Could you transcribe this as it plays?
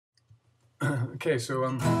Okay,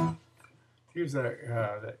 so here's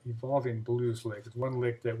that evolving blues lick. It's one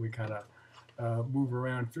lick that we kind of move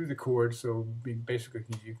around through the chord, so basically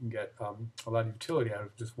you can get a lot of utility out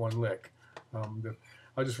of just one lick.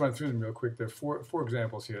 I'll just run through them real quick. There are four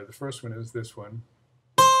examples here. The first one is this one.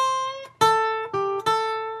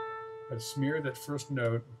 I smear that first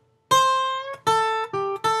note.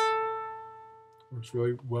 Works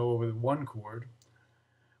really well over the one chord.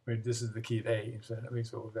 Wait, this is the key of A,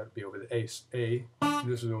 so that'd be over the A.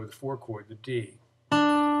 This is over the 4 chord, the D.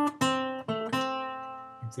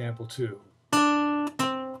 Example 2.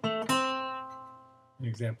 And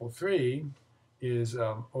example 3 is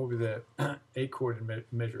over the A chord in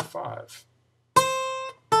measure 5.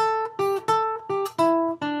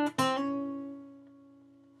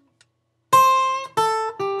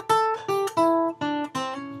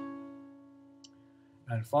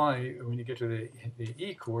 And finally, when you get to the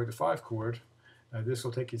E chord, the 5 chord, this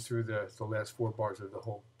will take you through the last 4 bars of the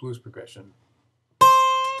whole blues progression.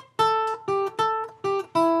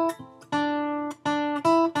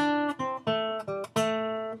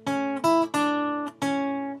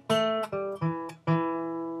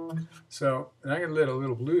 So, and I'm going to let a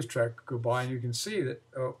little blues track go by, and you can see that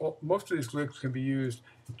most of these licks can be used,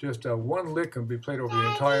 just one lick can be played over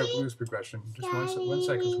the entire blues progression. Just one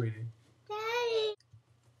second, sweetie.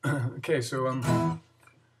 Okay, so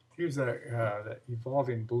here's that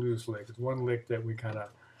evolving blues lick. It's one lick that we kind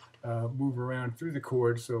of move around through the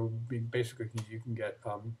chord, so basically you can get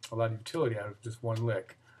a lot of utility out of just one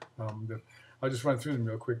lick. I'll just run through them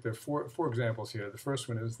real quick. There are four examples here. The first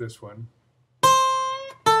one is this one.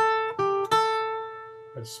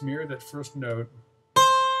 I smear that first note.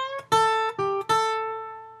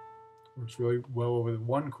 Works really well over the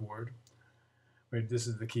 1 chord. Wait, this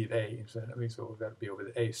is the key of A, so that'd be over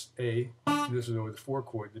the A. This is over the 4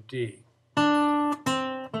 chord, the D.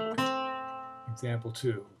 Example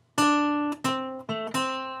 2.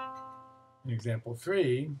 And example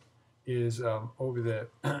 3 is over the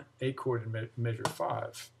A chord in measure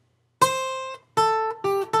 5.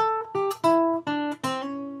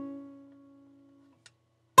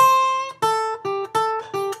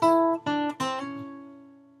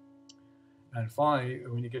 And finally,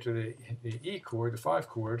 when you get to the E chord, the 5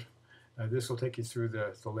 chord, this will take you through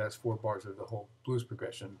the last 4 bars of the whole blues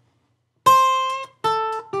progression.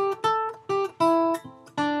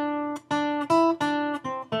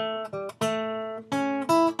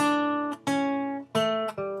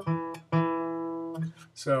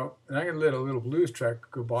 So, and I'm going to let a little blues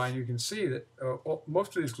track go by, and you can see that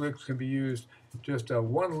most of these licks can be used, just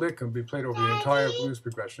one lick can be played over the entire blues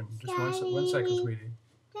progression. Just one second, sweetie.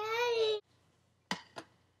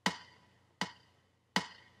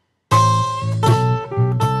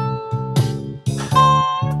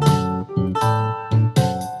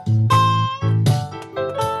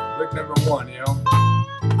 Lick number 1, you know,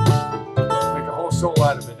 make a whole solo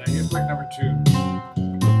out of it. Now here's lick number 2.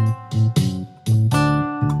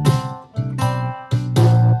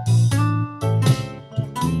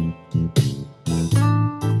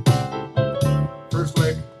 First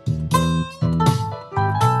lick.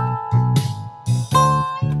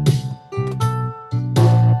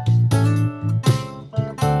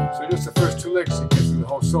 So just the first 2 licks, it gets through the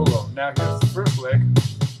whole solo. Now here's the first lick.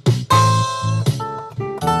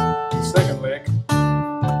 The second lick.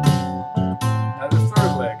 Now the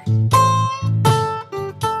third lick.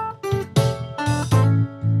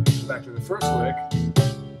 Back to the first lick.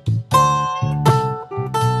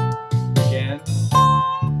 Again.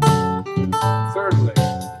 Third lick.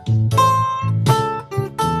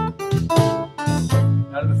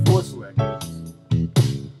 Now to the fourth lick.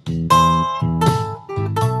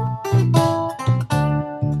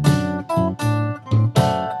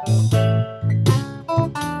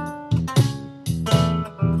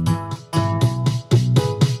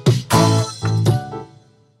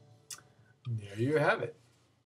 There you have it.